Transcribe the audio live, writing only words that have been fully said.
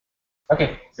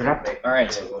Okay. All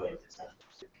right.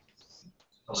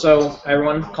 So, hi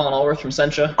everyone, Colin Alworth from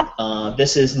Sencha.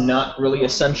 This is not really a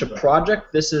Sencha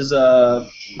project. This is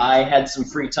I had some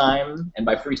free time, and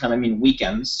by free time I mean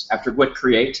weekends, after GWT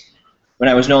Create, when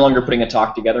I was no longer putting a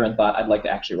talk together and thought I'd like to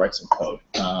actually write some code.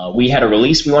 We had a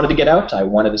release we wanted to get out. I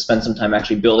wanted to spend some time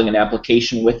actually building an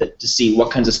application with it to see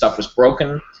what kinds of stuff was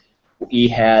broken. We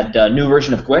had a new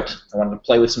version of GWT. I wanted to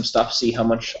play with some stuff, see how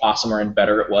much awesomer and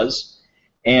better it was.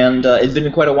 And it's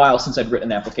been quite a while since I'd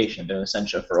written an application. I've been in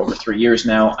Sencha for over 3 years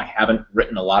now. I haven't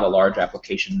written a lot of large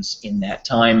applications in that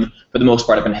time. For the most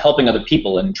part, I've been helping other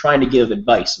people and trying to give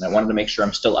advice, and I wanted to make sure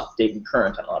I'm still up to date and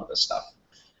current on a lot of this stuff.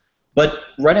 But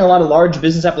writing a lot of large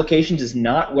business applications is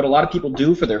not what a lot of people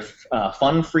do for their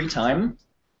fun, free time.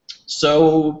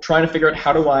 So trying to figure out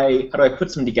how do I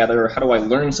put some together, how do I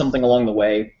learn something along the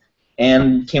way,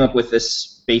 and came up with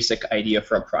this basic idea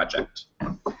for a project.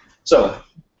 So,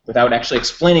 without actually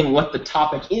explaining what the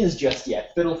topic is just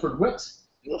yet, Fiddle for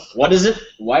GWT. What is it?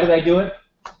 Why did I do it?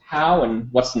 How? And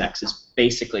what's next is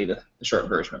basically the short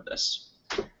version of this.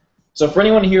 So for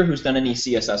anyone here who's done any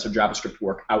CSS or JavaScript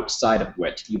work outside of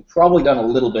GWT, you've probably done a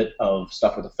little bit of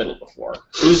stuff with a fiddle before.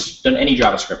 Who's done any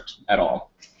JavaScript at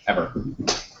all? Ever?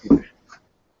 I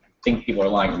think people are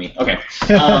lying to me. Okay.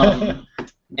 And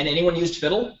anyone used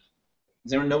fiddle?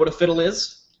 Does anyone know what a fiddle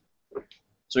is?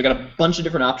 So we got a bunch of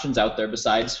different options out there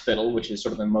besides fiddle, which is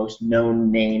sort of the most known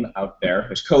name out there.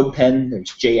 There's CodePen, there's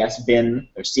JSBin,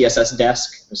 there's CSS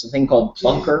Desk, there's a thing called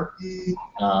Plunker.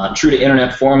 True to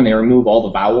internet form, they remove all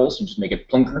the vowels and just make it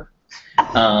Plunker.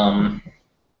 Oh,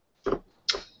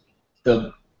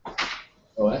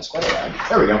 that's quite a lag.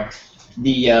 There we go.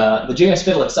 The JS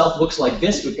Fiddle itself looks like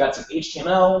this. We've got some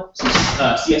HTML, some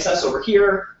CSS over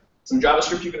here, some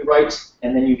JavaScript you can write,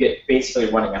 and then you get basically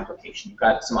a running application. You've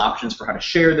got some options for how to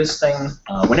share this thing.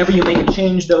 Whenever you make a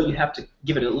change, though, you have to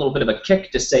give it a little bit of a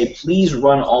kick to say, please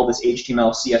run all this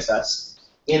HTML, CSS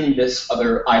in this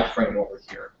other iframe over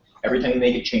here. Every time you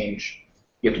make a change,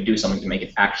 you have to do something to make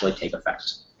it actually take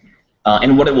effect.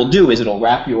 And what it will do is it'll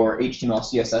wrap your HTML,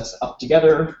 CSS up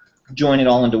together, join it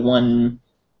all into one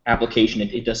application.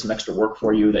 It does some extra work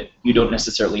for you that you don't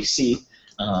necessarily see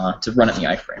to run it in the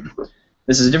iframe.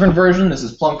 This is a different version. This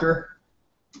is Plunker.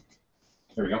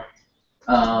 There we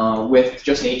go. With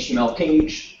just an HTML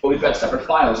page, but we've got separate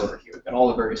files over here. We've got all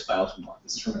the various files we want.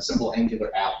 This is from a simple Angular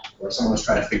app where someone was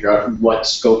trying to figure out what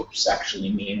scopes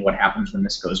actually mean, what happens when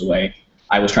this goes away.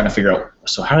 I was trying to figure out,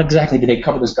 so how exactly did they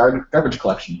cover this garbage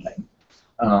collection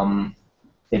thing?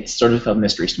 It's sort of a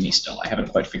mystery to me still. I haven't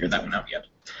quite figured that one out yet.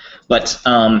 But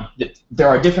there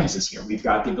are differences here. We've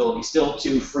got the ability still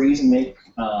to freeze and make,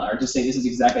 or to say this is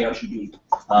exactly how it should be.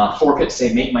 Fork it,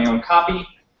 say make my own copy.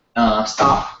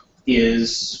 Stop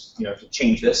is, to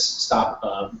change this. Stop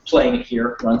playing it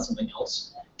here, run something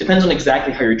else. Depends on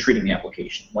exactly how you're treating the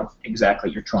application, what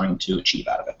exactly you're trying to achieve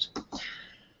out of it.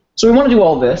 So we want to do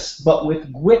all this, but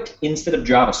with GWT instead of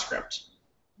JavaScript.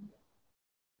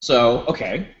 So,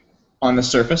 okay, on the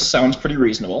surface, sounds pretty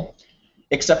reasonable.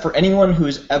 Except for anyone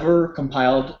who's ever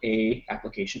compiled a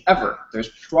application ever. There's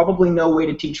probably no way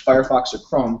to teach Firefox or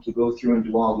Chrome to go through and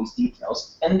do all these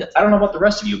details. And I don't know about the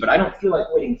rest of you, but I don't feel like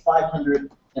waiting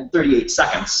 538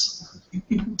 seconds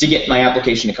to get my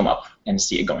application to come up and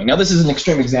see it going. Now this is an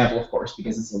extreme example, of course,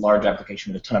 because it's a large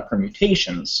application with a ton of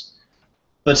permutations,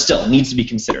 but still, it needs to be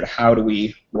considered. How do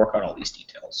we work out all these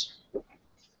details?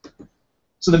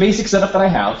 So the basic setup that I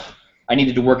have, I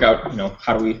needed to work out,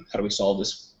 how do we solve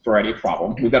this variety of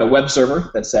problem. We've got a web server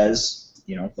that says,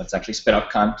 let's actually spit out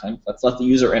content. Let's let the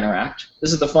user interact.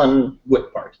 This is the fun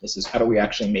GWT part. This is how do we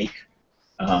actually make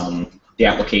the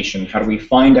application. How do we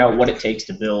find out what it takes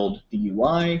to build the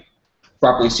UI,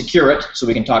 properly secure it so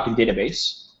we can talk to the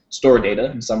database, store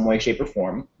data in some way, shape, or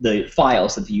form, the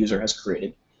files that the user has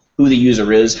created, who the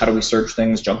user is, how do we search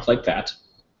things, junk like that,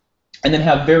 and then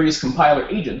have various compiler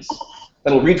agents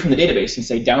that will read from the database and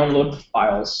say download the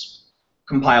files,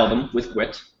 compile them with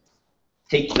GWT,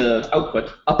 take the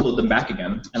output, upload them back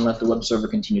again, and let the web server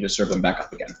continue to serve them back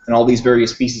up again. And all these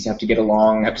various pieces have to get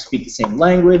along, have to speak the same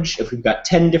language. If we've got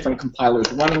 10 different compilers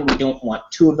running, we don't want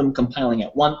 2 of them compiling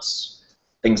at once,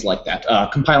 things like that.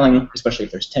 Compiling, especially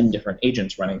if there's 10 different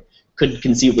agents running, could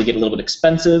conceivably get a little bit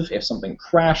expensive. If something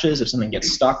crashes, if something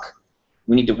gets stuck,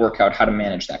 we need to work out how to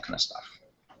manage that kind of stuff.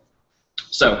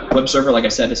 So web server, like I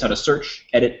said, is how to search,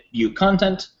 edit, view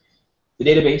content. The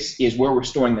database is where we're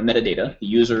storing the metadata, the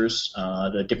users,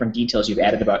 the different details you've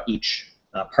added about each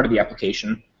part of the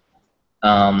application,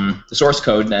 the source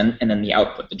code then, and then the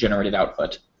output, the generated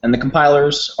output. And the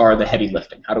compilers are the heavy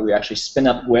lifting. How do we actually spin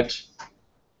up GWT,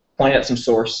 point at some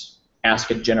source, ask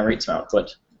it to generate some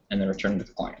output, and then return it to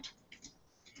the client.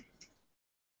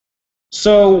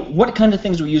 So what kind of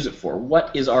things do we use it for? What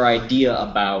is our idea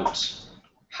about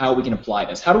how we can apply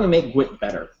this? How do we make GWT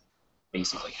better,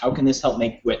 basically? How can this help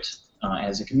make GWT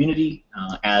as a community,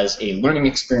 as a learning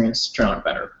experience, turn out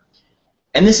better?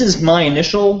 And this is my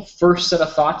initial first set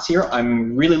of thoughts here.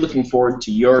 I'm really looking forward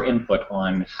to your input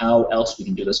on how else we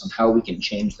can do this, on how we can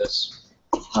change this.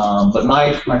 But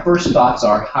my first thoughts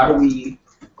are, how do we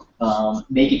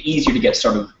make it easier to get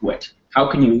started with GWT? How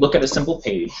can you look at a simple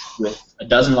page with a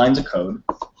dozen lines of code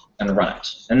and run it,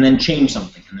 and then change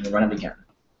something, and then run it again?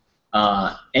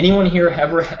 Anyone here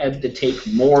ever had to take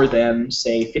more than,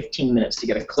 say, 15 minutes to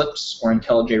get Eclipse or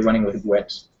IntelliJ running with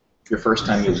GWT your first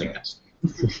time using it?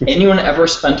 Anyone ever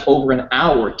spent over an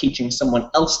hour teaching someone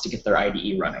else to get their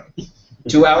IDE running?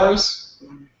 2 hours?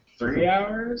 3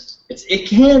 hours? It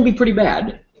can be pretty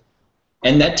bad.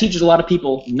 And that teaches a lot of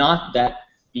people not that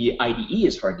the IDE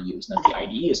is hard to use, not the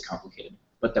IDE is complicated,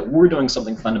 but that we're doing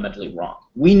something fundamentally wrong.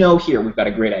 We know here we've got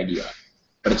a great idea,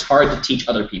 but it's hard to teach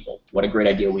other people what a great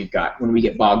idea we've got when we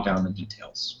get bogged down in the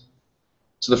details.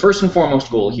 So the first and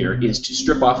foremost goal here is to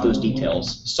strip off those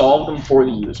details, solve them for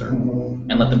the user,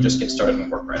 and let them just get started and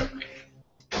work right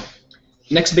away.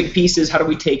 Next big piece is, how do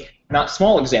we take not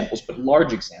small examples, but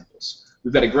large examples?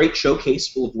 We've got a great showcase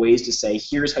full of ways to say,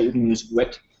 here's how you can use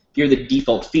GWT, here are the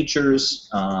default features,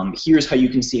 here's how you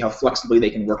can see how flexibly they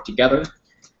can work together.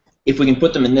 If we can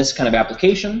put them in this kind of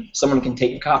application, someone can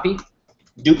take a copy,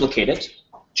 duplicate it,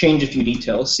 change a few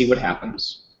details, see what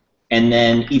happens, and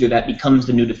then either that becomes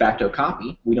the new de facto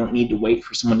copy. We don't need to wait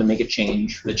for someone to make a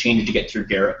change, for the change to get through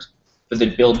Garrett, for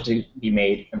the build to be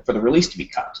made, and for the release to be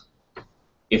cut.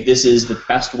 If this is the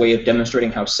best way of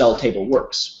demonstrating how cell table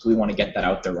works, we want to get that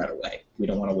out there right away. We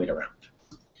don't want to wait around.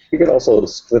 We could also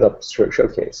split up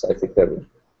showcase. I think that would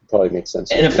probably make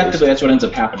sense. And effectively, that's what ends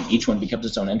up happening. Each one becomes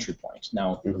its own entry point.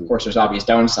 Now, of course, there's obvious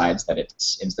downsides that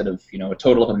it's, instead of a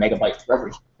total of a megabyte for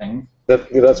everything.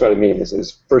 That's what I mean.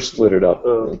 Is first split it up.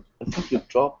 I think you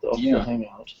dropped off the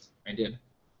Hangout. I did.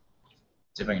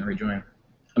 See if I can rejoin.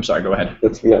 I'm sorry. Go ahead.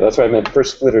 That's what I meant.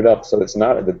 First split it up so it's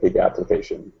not a big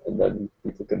application, and then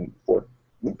people can import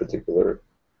in particular.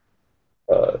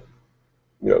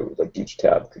 Like each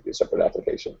tab could be a separate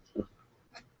application.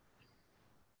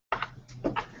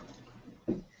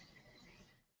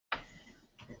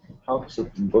 How does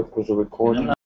it work with the recording?